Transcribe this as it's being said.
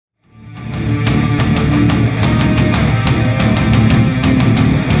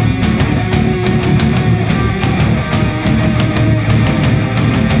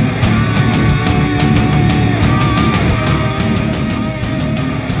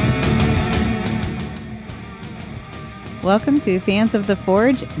Welcome to Fans of the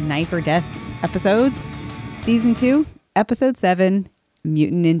Forge Knife or Death episodes, Season 2, Episode 7,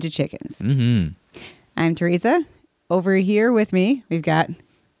 Mutant Ninja Chickens. Mm-hmm. I'm Teresa. Over here with me, we've got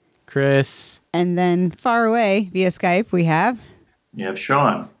Chris. And then far away via Skype, we have... You have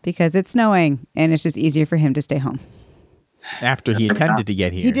Sean. Because it's snowing, and it's just easier for him to stay home. After he attempted to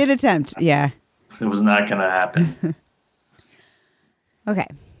get here. He did attempt, yeah. It was not going to happen. Okay,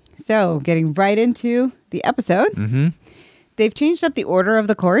 so getting right into the episode. Mm-hmm. They've changed up the order of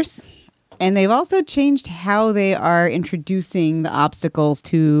the course, and they've also changed how they are introducing the obstacles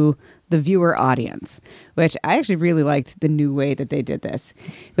to the viewer audience, which I actually really liked the new way that they did this,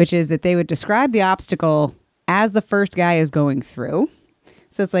 which is that they would describe the obstacle as the first guy is going through.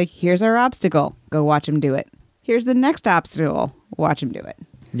 So it's like, here's our obstacle. Go watch him do it. Here's the next obstacle. Watch him do it.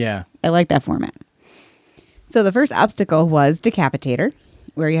 Yeah. I like that format. So the first obstacle was Decapitator,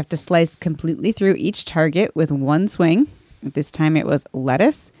 where you have to slice completely through each target with one swing. This time it was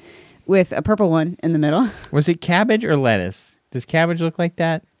lettuce with a purple one in the middle. Was it cabbage or lettuce? Does cabbage look like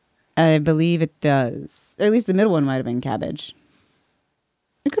that? I believe it does. Or at least the middle one might have been cabbage.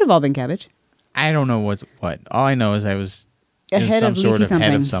 It could have all been cabbage. I don't know what's what. All I know is I was some sort of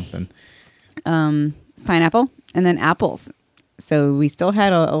head of something. Pineapple and then apples. So we still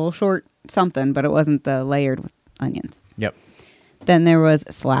had a little short something, but it wasn't the layered with onions. Yep. Then there was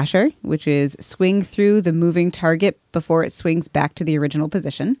Slasher, which is swing through the moving target before it swings back to the original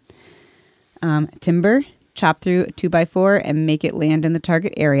position. Timber, chop through a 2x4 and make it land in the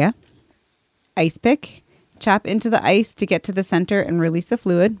target area. Ice Pick, chop into the ice to get to the center and release the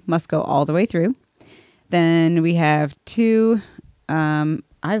fluid. Must go all the way through. Then we have two,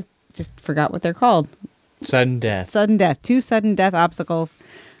 I just forgot what they're called. Sudden death. Sudden death. Two sudden death obstacles.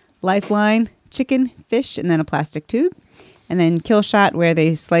 Lifeline, chicken, fish, and then a plastic tube. And then Kill Shot, where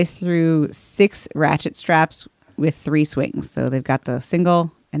they slice through 6 ratchet straps with 3 swings. So they've got the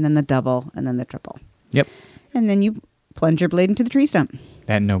single, and then the double, and then the triple. Yep. And then you plunge your blade into the tree stump.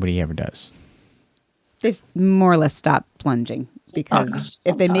 That nobody ever does. They've more or less stopped plunging because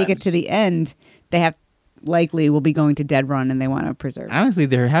if they make it to the end, they have likely will be going to dead run and they want to preserve. Honestly,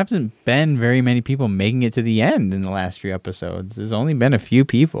 there haven't been very many people making it to the end in the last 3 episodes. There's only been a few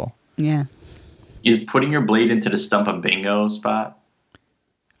people. Yeah. Is putting your blade into the stump a bingo spot?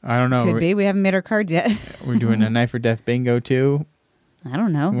 I don't know. Could be. We haven't made our cards yet. We're doing a knife or death bingo too. I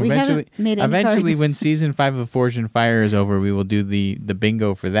don't know. We haven't made any eventually cards. when season 5 of Forge and Fire is over, we will do the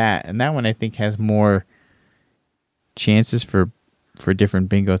bingo for that. And that one I think has more chances for different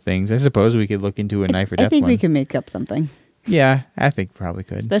bingo things. I suppose we could look into a knife or death one. I think we can make up something. Yeah, I think probably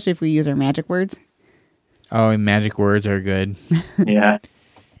could. Especially if we use our magic words. Oh, and magic words are good. Yeah.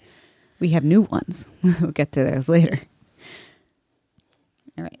 We have new ones. We'll get to those later.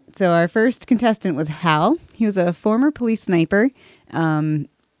 All right. So our first contestant was Hal. He was a former police sniper. And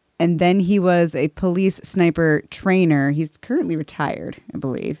then he was a police sniper trainer. He's currently retired, I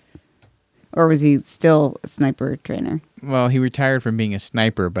believe. Or was he still a sniper trainer? Well, he retired from being a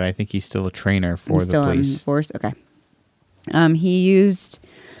sniper, but I think he's still a trainer for the police. In the force? Okay. He used,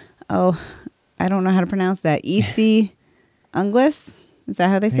 I don't know how to pronounce that. E.C. Unglas? Is that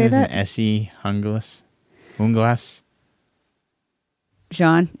how they say that? S.E. Unglas.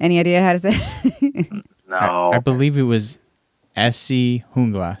 Sean, any idea how to say it? No. I believe it was S.C.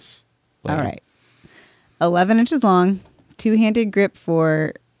 Unglas. All right. 11 inches long, two-handed grip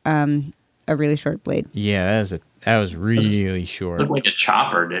for a really short blade. Yeah, that was really short. Looked like a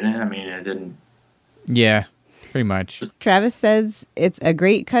chopper, didn't it? I mean, it didn't. Yeah, pretty much. Travis says it's a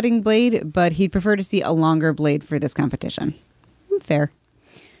great cutting blade, but he'd prefer to see a longer blade for this competition. Fair.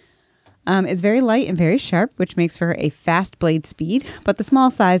 It's very light and very sharp, which makes for a fast blade speed, but the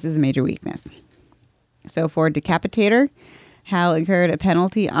small size is a major weakness. So for Decapitator, Hal incurred a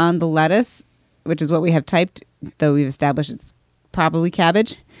penalty on the lettuce, which is what we have typed, though we've established it's probably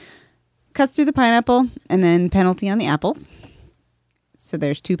cabbage. Cuts through the pineapple, and then penalty on the apples. So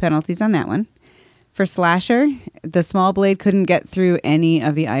there's 2 penalties on that one. For Slasher, the small blade couldn't get through any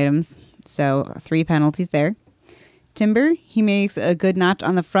of the items, so 3 penalties there. Timber, he makes a good notch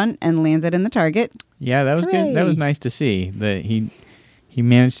on the front and lands it in the target. Yeah, that was good. That was nice to see that he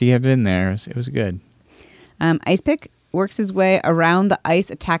managed to get it in there. It was good. Ice Pick works his way around the ice,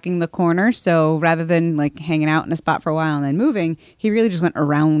 attacking the corner. So rather than like hanging out in a spot for a while and then moving, he really just went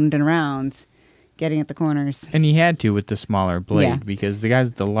around and around, getting at the corners. And he had to with the smaller blade because the guys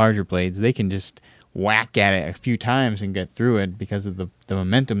with the larger blades, they can just whack at it a few times and get through it because of the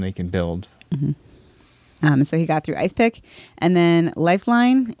momentum they can build. Mm-hmm. So he got through Ice Pick, and then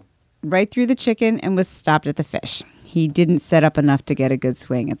Lifeline right through the chicken and was stopped at the fish. He didn't set up enough to get a good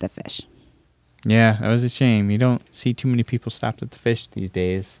swing at the fish. Yeah, that was a shame. You don't see too many people stopped at the fish these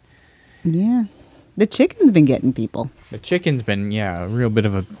days. Yeah. The chicken's been getting people. The chicken's been, a real bit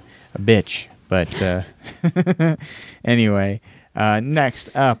of a bitch. But anyway,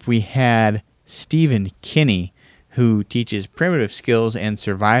 next up we had Stephen Kinney, who teaches primitive skills and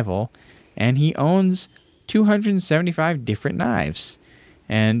survival, and he owns 275 different knives.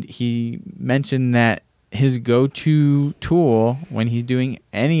 And he mentioned that his go-to tool when he's doing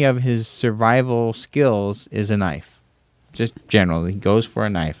any of his survival skills is a knife. Just generally, he goes for a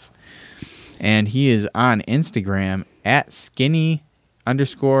knife. And he is on Instagram at skinny_survival,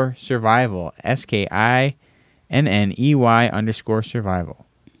 SKINNEY_survival.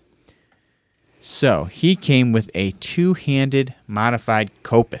 So he came with a two-handed modified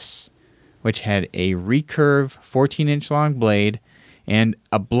Kopis, which had a recurve 14-inch long blade and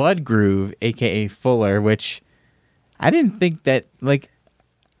a blood groove, aka fuller, which I didn't think they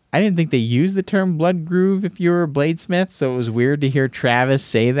used the term blood groove if you were a bladesmith, so it was weird to hear Travis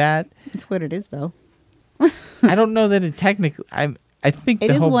say that. It's what it is, though. I don't know that it technically. I think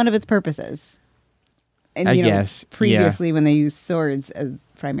it is one of its purposes. And, I guess previously when they used swords as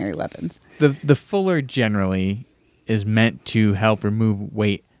primary weapons. The fuller generally is meant to help remove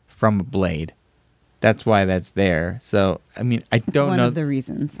weight from a blade. That's why that's there. So, I mean, I don't know. One of the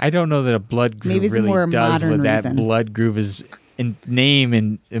reasons. I don't know that a blood groove Maybe it's really more does what that reason. blood groove is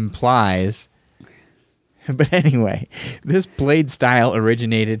name implies. But anyway, this blade style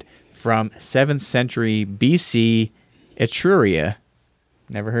originated from 7th century BC Etruria.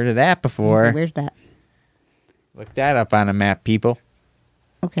 Never heard of that before. So where's that? Look that up on a map, people.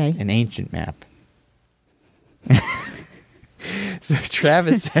 Okay. An ancient map. So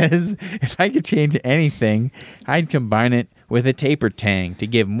Travis says, if I could change anything, I'd combine it with a taper tang to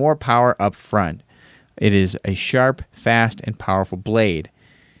give more power up front. It is a sharp, fast, and powerful blade.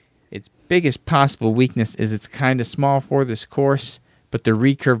 Its biggest possible weakness is it's kind of small for this course, but the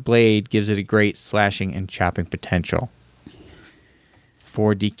recurve blade gives it a great slashing and chopping potential.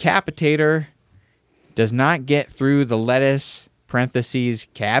 For decapitator, does not get through the lettuce, parentheses,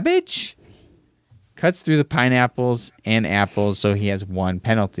 cabbage? Cuts through the pineapples and apples, so he has one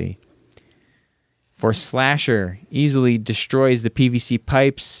penalty. For slasher, easily destroys the PVC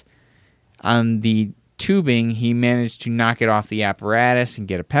pipes. On the tubing, he managed to knock it off the apparatus and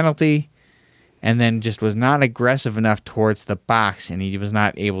get a penalty, and then just was not aggressive enough towards the box, and he was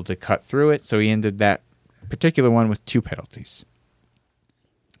not able to cut through it, so he ended that particular one with 2 penalties.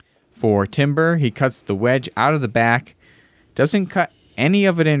 For timber, he cuts the wedge out of the back, doesn't cut any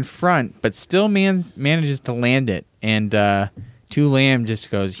of it in front, but still manages to land it, and Two Lamb just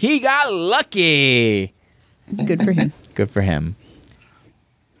goes, he got lucky! Good for him. Good for him.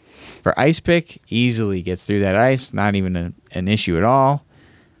 For ice pick, easily gets through that ice, not even an issue at all.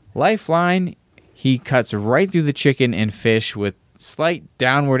 Lifeline, he cuts right through the chicken and fish with slight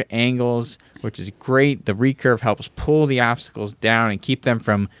downward angles, which is great. The recurve helps pull the obstacles down and keep them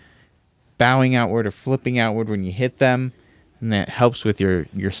from bowing outward or flipping outward when you hit them, and that helps with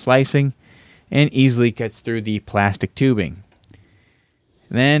your slicing, and easily cuts through the plastic tubing.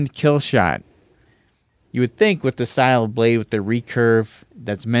 Then kill shot. You would think with the style of blade with the recurve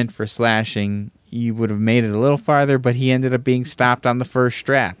that's meant for slashing, you would have made it a little farther, but he ended up being stopped on the first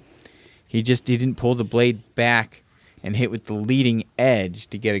strap. He didn't pull the blade back and hit with the leading edge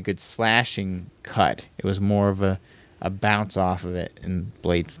to get a good slashing cut. It was more of a bounce off of it, and the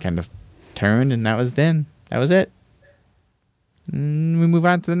blade kind of turned, and that was it. And we move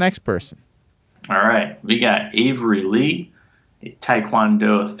on to the next person. All right. We got Avery Lee, a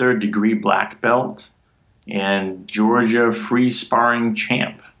Taekwondo 3rd degree black belt, and Georgia free sparring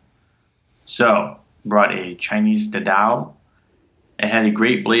champ. So, brought a Chinese Dadao. It had a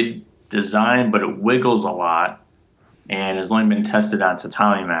great blade design, but it wiggles a lot, and has only been tested on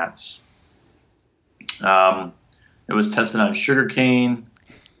tatami mats. It was tested on sugarcane,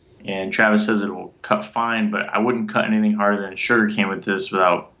 and Travis says it will cut fine, but I wouldn't cut anything harder than sugarcane with this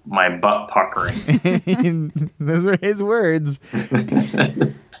without my butt puckering. Those were his words.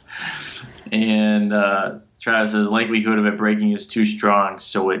 And Travis says likelihood of it breaking is too strong,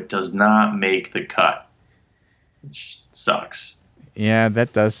 so it does not make the cut. Which sucks. Yeah,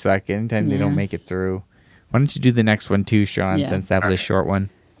 that does suck. Anytime they don't make it through. Why don't you do the next one too, Sean, since that was a short one?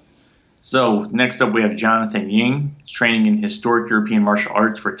 So next up we have Jonathan Ying, training in historic European martial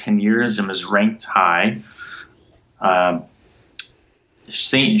arts for 10 years and was ranked high.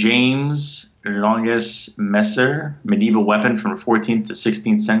 St. James Longus Messer, medieval weapon from 14th to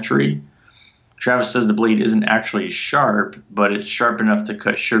 16th century. Travis says the blade isn't actually sharp, but it's sharp enough to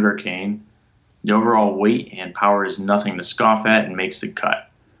cut sugarcane. The overall weight and power is nothing to scoff at and makes the cut.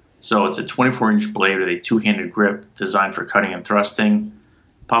 So it's a 24-inch blade with a two-handed grip designed for cutting and thrusting.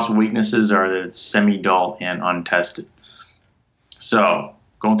 Possible weaknesses are that it's semi-dull and untested. So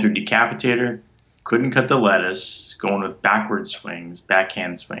going through Decapitator, couldn't cut the lettuce, going with backward swings,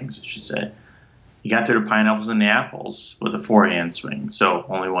 backhand swings, I should say. He got through the pineapples and the apples with a forehand swing, so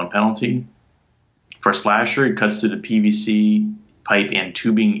only one penalty. For Slasher, he cuts through the PVC pipe and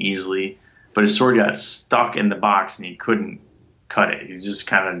tubing easily, but his sword got stuck in the box and he couldn't cut it. He's just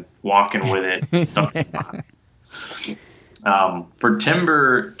kind of walking with it, stuck in the box. For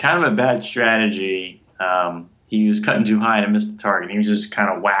Timber, kind of a bad strategy. He was cutting too high and missed the target. He was just kind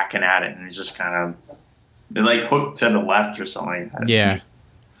of whacking at it, and he just kind of, it like hooked to the left or something like that. Yeah.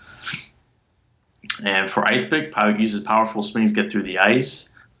 And for Ice Pick, Pilot uses powerful swings to get through the ice.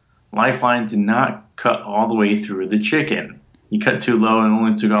 Lifeline did not cut all the way through the chicken. He cut too low and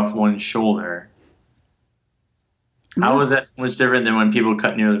only took off one shoulder. How was that so much different than when people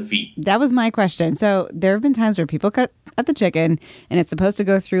cut near the feet? That was my question. So there have been times where people cut at the chicken and it's supposed to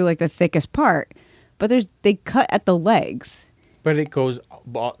go through like the thickest part, but they cut at the legs. But it goes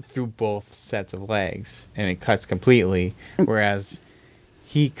through both sets of legs and it cuts completely, whereas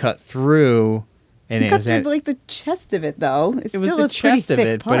he cut through and it was through like the chest of it though. It was the chest of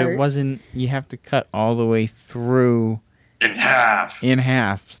it, but it wasn't. You have to cut all the way through in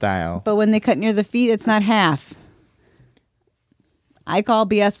half style. But when they cut near the feet, it's not half. I call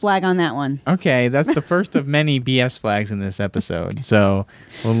BS flag on that one. Okay, that's the first of many BS flags in this episode. So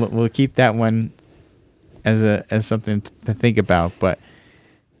we'll keep that one as something to think about. But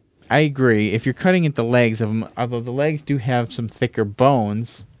I agree. If you're cutting at the legs of them, although the legs do have some thicker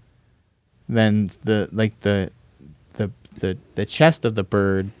bones than the chest of the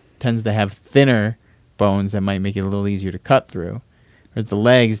bird tends to have thinner bones that might make it a little easier to cut through, whereas the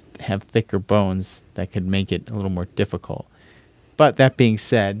legs have thicker bones that could make it a little more difficult. But that being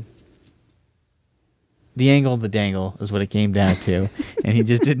said, the angle of the dangle is what it came down to. And he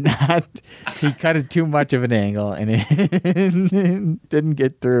just he cut it too much of an angle and it didn't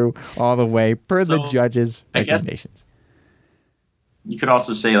get through all the way per the judges' recommendations. You could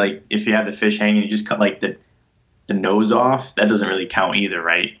also say, like, if you have the fish hanging, you just cut, like, the nose off. That doesn't really count either,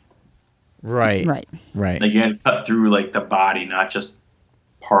 right? Right. Right. Like, you had to cut through, like, the body, not just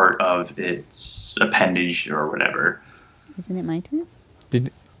part of its appendage or whatever. Isn't it my turn?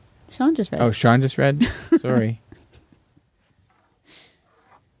 Did Sean just read? Oh, Sean just read? Sorry.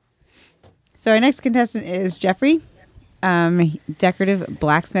 So our next contestant is Jeffrey. Decorative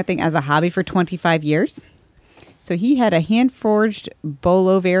blacksmithing as a hobby for 25 years. So he had a hand-forged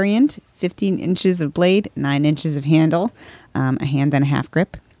Bolo variant, 15 inches of blade, 9 inches of handle, a hand and a half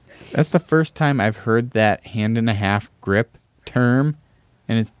grip. That's the first time I've heard that hand and a half grip term,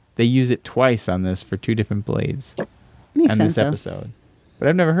 and they use it twice on this for two different blades. Makes on sense, this episode. But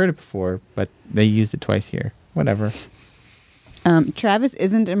I've never heard it before, but they used it twice here. Whatever. Travis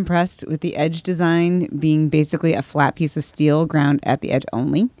isn't impressed with the edge design being basically a flat piece of steel ground at the edge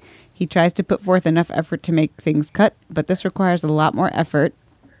only. He tries to put forth enough effort to make things cut, but this requires a lot more effort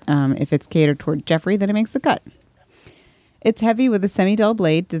if it's catered toward Jeffrey than it makes the cut. It's heavy with a semi-dull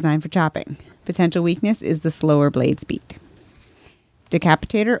blade designed for chopping. Potential weakness is the slower blade speed.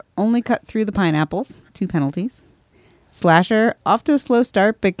 Decapitator only cut through the pineapples, 2 penalties. Slasher, off to a slow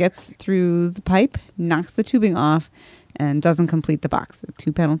start, but gets through the pipe, knocks the tubing off, and doesn't complete the box. So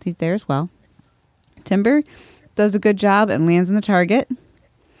 2 penalties there as well. Timber does a good job and lands in the target.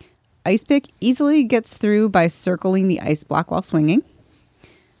 Ice Pick easily gets through by circling the ice block while swinging.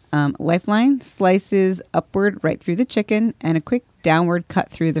 Lifeline slices upward right through the chicken, and a quick downward cut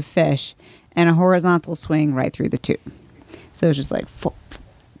through the fish, and a horizontal swing right through the tube. So it's just like...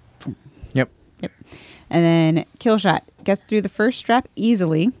 Yep. And then Killshot gets through the first strap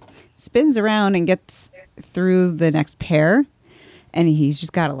easily, spins around and gets through the next pair. And he's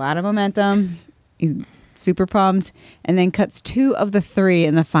just got a lot of momentum. He's super pumped. And then cuts 2 of the 3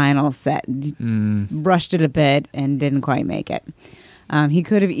 in the final set. Rushed it a bit and didn't quite make it. He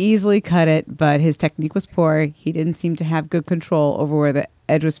could have easily cut it, but his technique was poor. He didn't seem to have good control over where the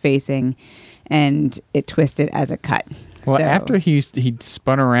edge was facing, and it twisted as it cut. Well, after he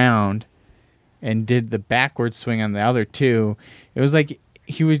spun around and did the backward swing on the other 2, it was like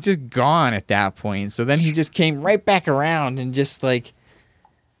he was just gone at that point. So then he just came right back around and just like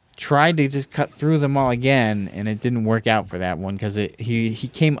tried to just cut through them all again, and it didn't work out for that one because he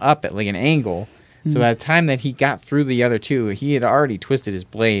came up at like an angle. So by the time that he got through the other 2, he had already twisted his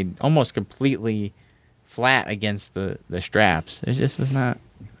blade almost completely flat against the straps. It just was not.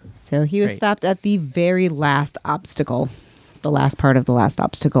 So he was great. stopped at the very last obstacle. The last part of the last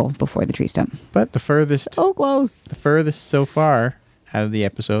obstacle before the tree stump. But the furthest Oh, close. so far out of the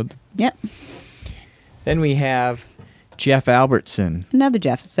episode. Yep. Then we have Jeff Albertson. Another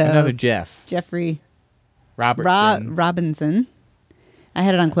Jeff. So Another Jeff. Jeffrey Robertson. Robinson. I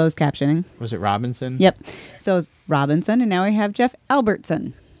had it on closed captioning. Was it Robinson? Yep. So it's Robinson, and now we have Jeff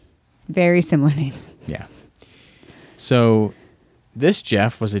Albertson. Very similar names. Yeah. So this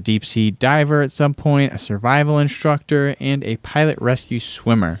Jeff was a deep sea diver at some point, a survival instructor, and a pilot rescue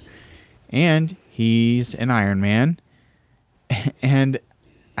swimmer. And he's an Ironman. And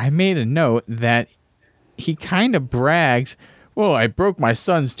I made a note that he kind of brags, well, I broke my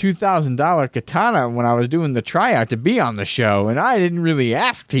son's $2,000 katana when I was doing the tryout to be on the show, and I didn't really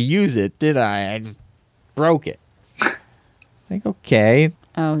ask to use it, did I? I just broke it. Like, okay.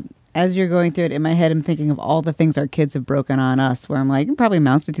 Oh, as you're going through it, in my head, I'm thinking of all the things our kids have broken on us, where I'm like, it probably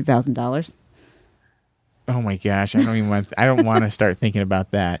amounts to $2,000. Oh my gosh, I don't want to start thinking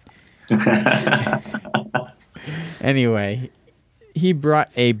about that. Anyway, he brought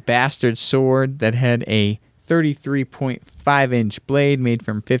a bastard sword that had a 33.5-inch blade made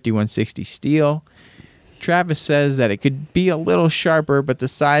from 5160 steel. Travis says that it could be a little sharper, but the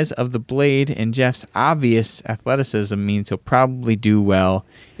size of the blade and Jeff's obvious athleticism means he'll probably do well.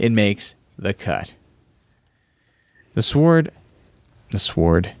 It makes the cut. The sword.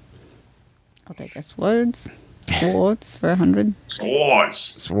 I'll take a swords for 100.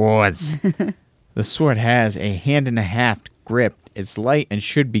 Swords. The sword has a 1.5-hand grip. It's light and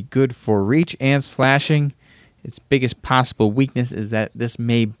should be good for reach and slashing. Its biggest possible weakness is that this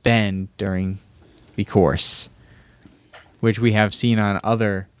may bend during the course, which we have seen on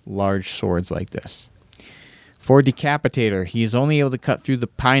other large swords like this. For Decapitator, he is only able to cut through the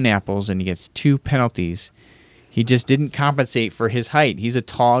pineapples and he gets 2 penalties. He just didn't compensate for his height. He's a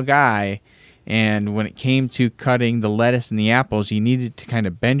tall guy, and when it came to cutting the lettuce and the apples, you needed to kind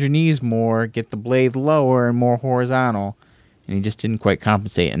of bend your knees more, get the blade lower and more horizontal, and he just didn't quite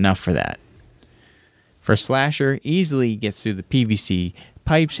compensate enough for that. For Slasher, easily gets through the PVC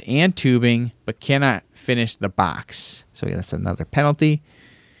pipes and tubing, but cannot finish the box. So that's another penalty.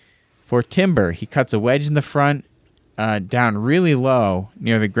 For Timber, he cuts a wedge in the front down really low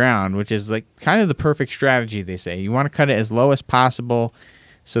near the ground, which is like kind of the perfect strategy, they say. You want to cut it as low as possible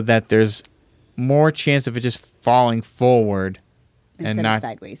so that there's more chance of it just falling forward and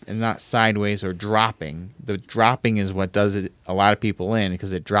not sideways or dropping. The dropping is what does it a lot of people in,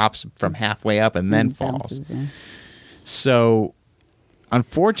 because it drops from halfway up and then falls. Bounces, yeah. So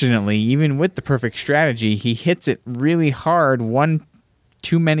unfortunately, even with the perfect strategy, he hits it really hard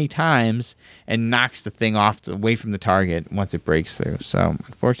too many times and knocks the thing away from the target once it breaks through. So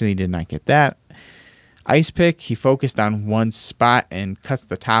unfortunately, he did not get that. Ice Pick, he focused on one spot and cuts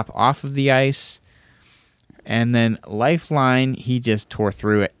the top off of the ice. And then Lifeline, he just tore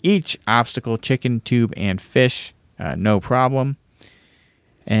through it. Each obstacle, chicken, tube, and fish, no problem.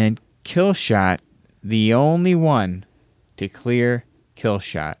 And Kill Shot, the only one to clear Kill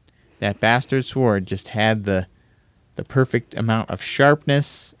Shot. That bastard sword just had the perfect amount of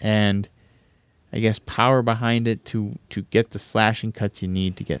sharpness and, I guess, power behind it to get the slashing cuts you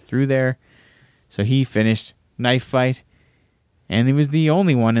need to get through there. So he finished Knife Fight, and he was the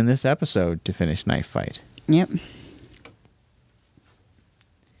only one in this episode to finish Knife Fight. Yep.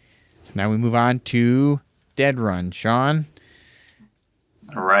 So now we move on to Dead Run. Sean?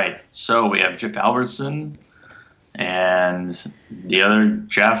 All right. So we have Jeff Albertson and the other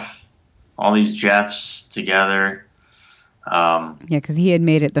Jeff, all these Jeffs together. Yeah, because he had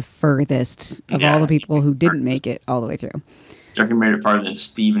made it the furthest of all the people who didn't make it all the way through. Jeffrey made it farther than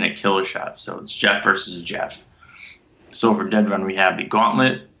Steven at Killer Shot, so it's Jeff versus Jeff. So for Dead Run, we have the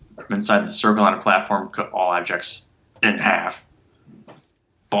Gauntlet. From inside the circle on a platform, cut all objects in half.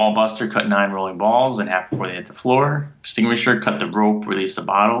 Ball Buster, cut 9 rolling balls in half before they hit the floor. Extinguisher, cut the rope, release the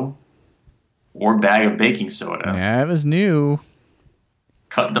bottle. Or bag of baking soda. That was new.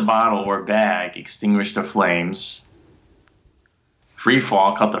 Cut the bottle or bag, extinguish the flames. Free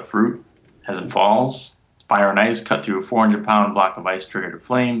Fall, cut the fruit as it falls. Fire and Ice, cut through a 400-pound block of ice, trigger the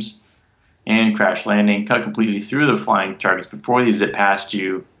flames. And Crash Landing, cut completely through the flying targets before they zip past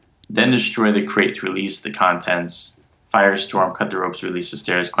you. Then destroy the crate to release the contents. Firestorm, cut the ropes, release the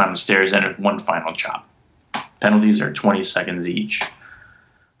stairs, climb the stairs, and one final chop. Penalties are 20 seconds each.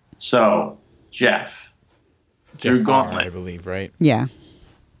 So, Jeff through Gauntlet, I believe, right? Yeah.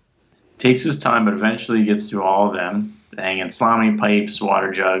 takes his time, but eventually gets through all of them. The hanging salami pipes,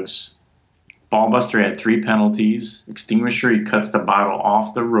 water jugs. Ballbuster had 3 penalties. Extinguisher, he cuts the bottle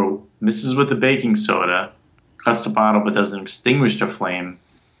off the rope, misses with the baking soda, cuts the bottle but doesn't extinguish the flame,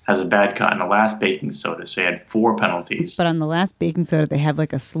 has a bad cut on the last baking soda, so he had 4 penalties. But on the last baking soda, they have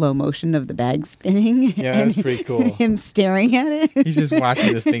like a slow motion of the bag spinning. Yeah, that's pretty cool. Him staring at it. He's just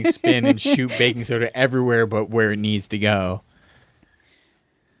watching this thing spin and shoot baking soda everywhere but where it needs to go.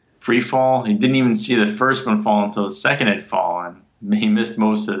 Free fall, he didn't even see the first one fall until the second had fallen. He missed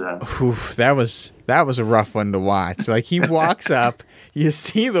most of them. Oof, that was a rough one to watch. Like, he walks up, you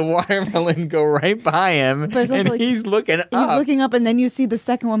see the watermelon go right by him, and like, he's looking up. He's looking up, and then you see the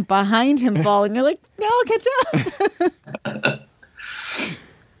second one behind him fall, and you're like, no, catch up.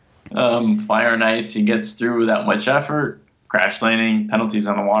 Fire and ice, he gets through without much effort. Crash landing, penalties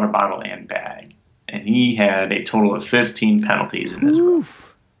on the water bottle and bag. And he had a total of 15 penalties in this run.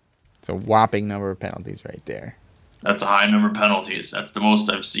 It's a whopping number of penalties right there. That's a high number of penalties. That's the most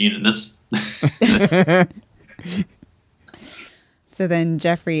I've seen in this. So then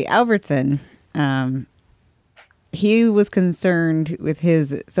Jeffrey Albertson, he was concerned with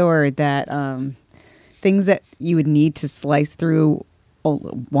his sword that things that you would need to slice through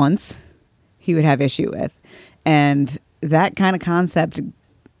once, he would have issue with. And that kind of concept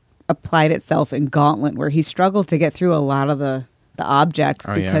applied itself in Gauntlet, where he struggled to get through a lot of the objects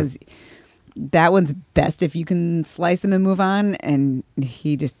because that one's best if you can slice them and move on. And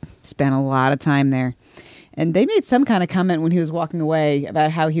he just spent a lot of time there. And they made some kind of comment when he was walking away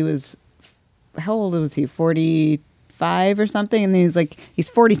about how he was, how old was he? 45 or something? And then he's like, he's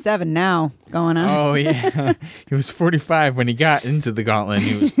 47 now going on. Oh, yeah. He was 45 when he got into the Gauntlet.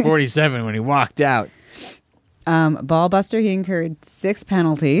 He was 47 when he walked out. Ballbuster, he incurred 6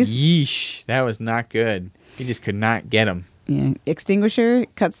 penalties. Yeesh. That was not good. He just could not get him. Yeah. Extinguisher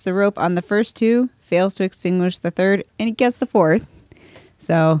cuts the rope on the first 2, fails to extinguish the third, and he gets the 4th.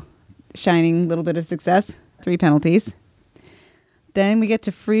 So, shining little bit of success, 3 penalties. Then we get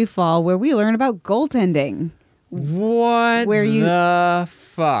to free fall, where we learn about goaltending. What the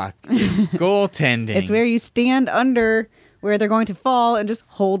fuck is goaltending? It's where you stand under where they're going to fall and just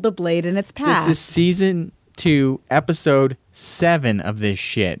hold the blade in its path. This is season 2, episode 7 of this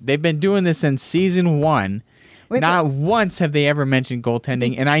shit. They've been doing this since season 1. Not once have they ever mentioned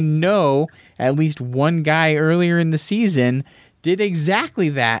goaltending, and I know at least one guy earlier in the season did exactly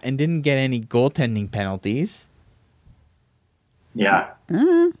that and didn't get any goaltending penalties. Yeah.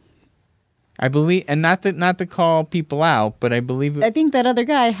 I believe, and not to call people out, but I believe... I think that other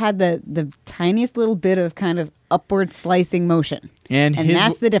guy had the tiniest little bit of kind of upward slicing motion. And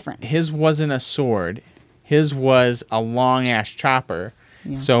that's the difference. His wasn't a sword. His was a long-ass chopper.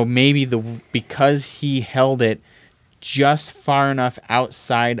 Yeah. So maybe because he held it just far enough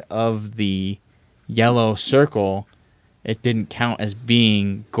outside of the yellow circle, it didn't count as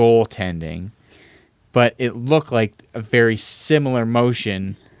being goaltending. But it looked like a very similar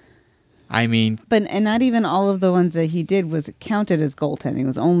motion. I mean... And not even all of the ones that he did was counted as goaltending. It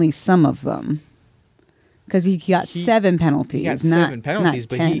was only some of them. Because he got 7 penalties. He got 7 penalties,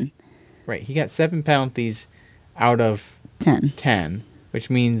 but 10. He got 7 penalties out of 10. Which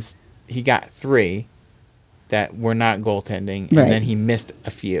means he got 3 that were not goaltending, and then he missed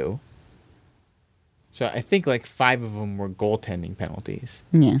a few. So I think like 5 of them were goaltending penalties.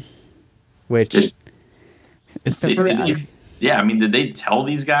 Yeah. Which is the first. Yeah, I mean, did they tell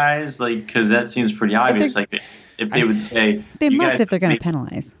these guys? Like, because that seems pretty obvious. Like, if they would say... They must if they're going to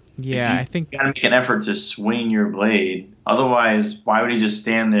penalize. Yeah, I think... You got to make an effort to swing your blade. Otherwise, why would he just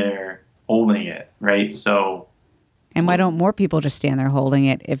stand there holding it, right? So... And why don't more people just stand there holding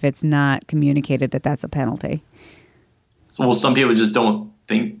it if it's not communicated that that's a penalty? So, well, some people just don't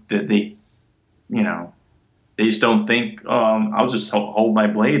think that they just don't think, I'll just hold my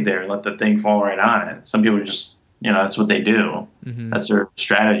blade there and let the thing fall right on it. Some people just, that's what they do. Mm-hmm. That's their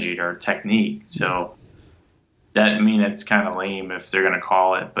strategy or technique. So it's kind of lame if they're going to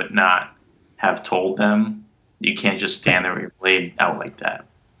call it, but not have told them. You can't just stand there with your blade out like that.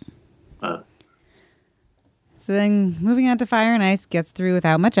 But... So then moving on to fire and ice, gets through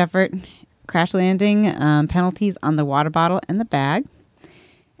without much effort. Crash landing, penalties on the water bottle and the bag.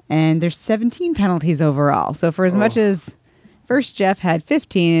 And there's 17 penalties overall. So for as much as first Jeff had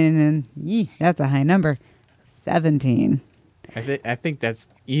 15, and that's a high number, 17. I think that's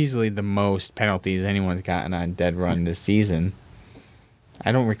easily the most penalties anyone's gotten on Dead Run this season.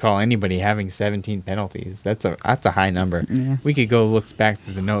 I don't recall anybody having 17 penalties. That's a high number. Yeah. We could go look back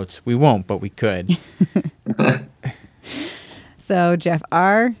through the notes. We won't, but we could. So Jeff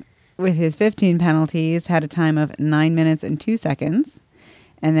R., with his 15 penalties, had a time of 9 minutes and 2 seconds.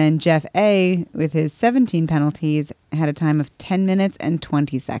 And then Jeff A., with his 17 penalties, had a time of 10 minutes and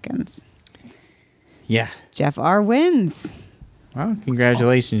 20 seconds. Yeah. Jeff R. wins. Well,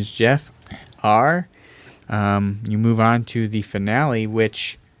 congratulations, Jeff R. You move on to the finale,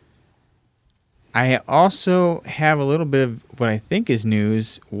 which I also have a little bit of what I think is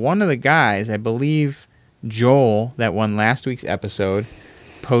news. One of the guys, I believe Joel, that won last week's episode,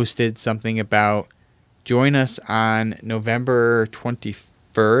 posted something about join us on November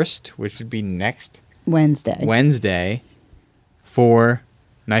 21st, which would be next Wednesday, for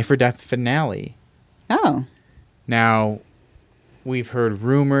Knife or Death finale. Oh. Now, we've heard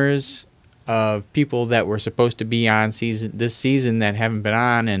rumors of people that were supposed to be on this season that haven't been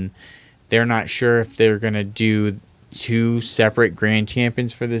on, and they're not sure if they're going to do 2 separate grand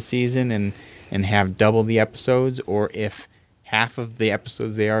champions for this season and have double the episodes, or if half of the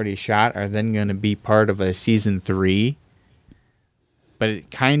episodes they already shot are then going to be part of a season 3. But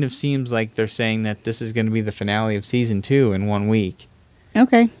it kind of seems like they're saying that this is going to be the finale of season 2 in 1 week.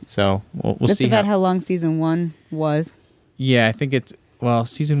 Okay. So we'll That's see. That's about how long season 1 was. Yeah, I think it's... Well,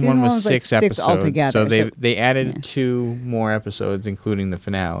 season 1 was 6 like episodes, 6 altogether, so they added 2 more episodes, including the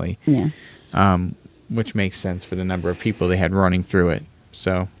finale. Yeah. Which makes sense for the number of people they had running through it.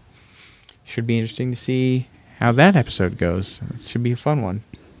 So, should be interesting to see how that episode goes. It should be a fun one.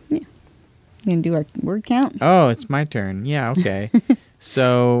 Yeah. You gonna do our word count? Oh, it's my turn. Yeah, okay.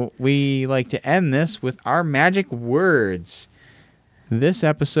 So, we like to end this with our magic words. This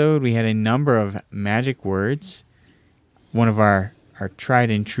episode, we had a number of magic words. One of our tried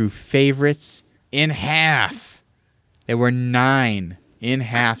and true favorites, in half. There were 9 in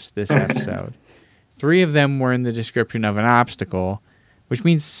halves this episode. 3 of them were in the description of an obstacle, which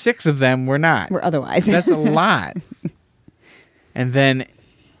means 6 of them were not. Were otherwise. That's a lot. And then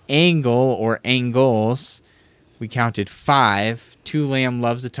angle or angles, we counted 5. 2 Lamb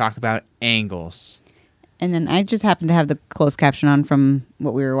loves to talk about angles. And then I just happened to have the closed caption on from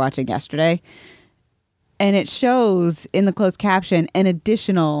what we were watching yesterday. And it shows in the closed caption an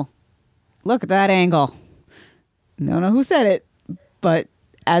additional, look at that angle. Don't know who said it, but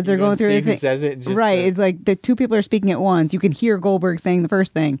as they're going through see the who thing, says it, just right? It's like the 2 people are speaking at once. You can hear Goldberg saying the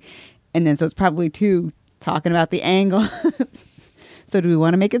first thing, and then so it's probably 2 talking about the angle. So do we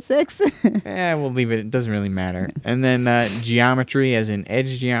want to make it 6? We'll leave it. It doesn't really matter. And then geometry, as in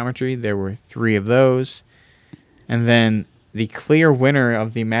edge geometry, there were 3 of those. And then the clear winner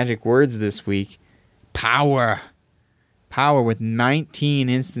of the magic words this week, power. Power with 19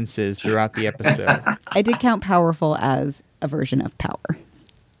 instances throughout the episode. I did count powerful as a version of power.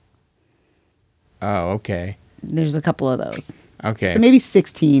 Oh, okay. There's a couple of those. Okay. So maybe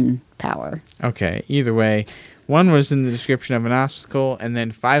 16 power. Okay. Either way, 1 was in the description of an obstacle, and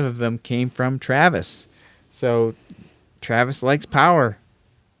then 5 of them came from Travis. So Travis likes power,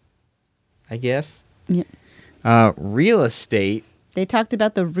 I guess. Yeah. Real estate. They talked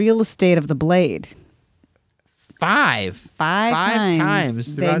about the real estate of the blade. 5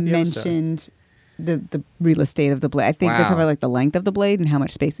 times they throughout the episode. mentioned the real estate of the blade. I think they're talking about like the length of the blade and how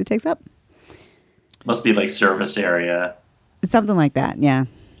much space it takes up. Must be like surface area. Something like that, yeah.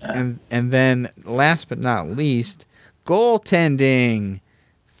 And then last but not least, goaltending.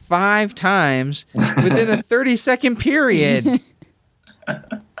 5 times within a 30-second period.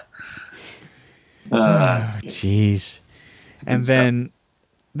 Jeez. And then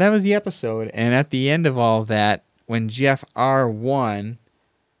that was the episode. And at the end of all of that, when Jeff R. won,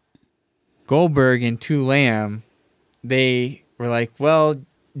 Goldberg and 2 Lamb, they were like, well,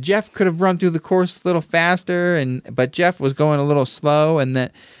 Jeff could have run through the course a little faster, but Jeff was going a little slow. And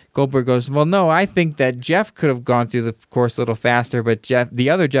that Goldberg goes, well, no, I think that Jeff could have gone through the course a little faster, but the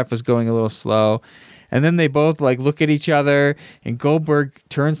other Jeff was going a little slow. And then they both like look at each other, and Goldberg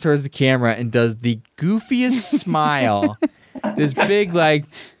turns towards the camera and does the goofiest smile. This big like.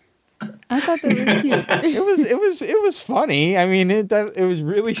 I thought that was cute. It was funny. I mean, it was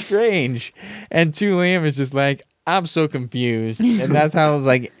really strange. And 2 Lamb is just like, I'm so confused, and that's how it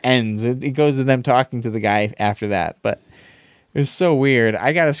like ends. It goes to them talking to the guy after that, but it was so weird.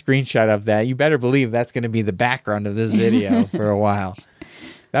 I got a screenshot of that. You better believe that's going to be the background of this video for a while.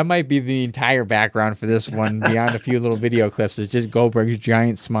 That might be the entire background for this one, beyond a few little video clips. It's just Goldberg's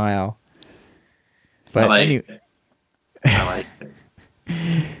giant smile. But anyway. I like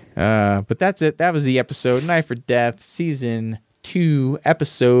it. But that's it. That was the episode. Knife or Death, Season 2,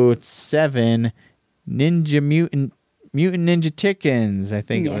 Episode 7, Mutant Ninja Chickens, I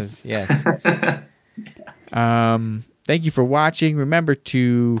think it was. Yes. Thank you for watching. Remember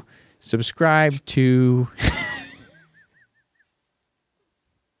to subscribe to...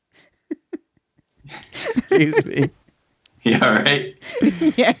 Excuse me. Yeah, all right.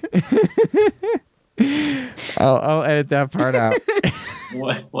 Yeah. I'll edit that part out.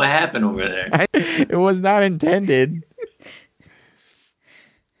 What happened over there? It was not intended.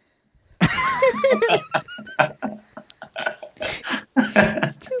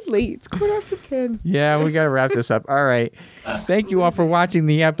 It's too late. It's 10:15. Yeah, we got to wrap this up. All right. Thank you all for watching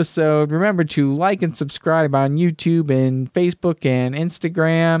the episode. Remember to like and subscribe on YouTube and Facebook and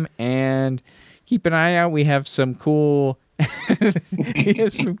Instagram. And keep an eye out. We have some cool... we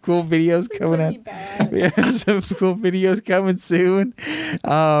have some cool videos coming up. We have some cool videos coming soon.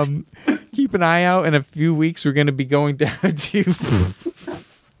 Keep an eye out. In a few weeks, we're going to be going down to...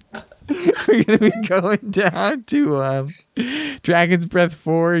 we're going to be going down to Dragon's Breath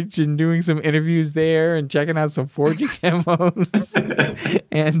Forge and doing some interviews there and checking out some forging demos.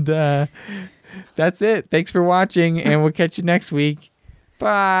 And that's it. Thanks for watching, and we'll catch you next week.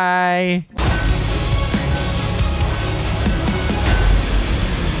 Bye.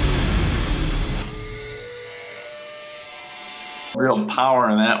 Real power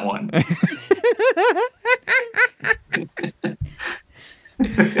in that one.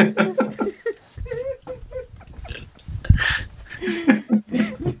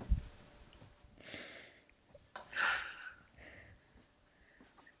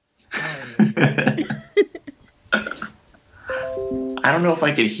 I don't know if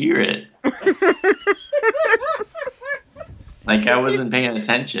I could hear it. Like I wasn't paying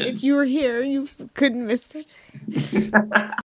attention. If you were here, you couldn't miss it.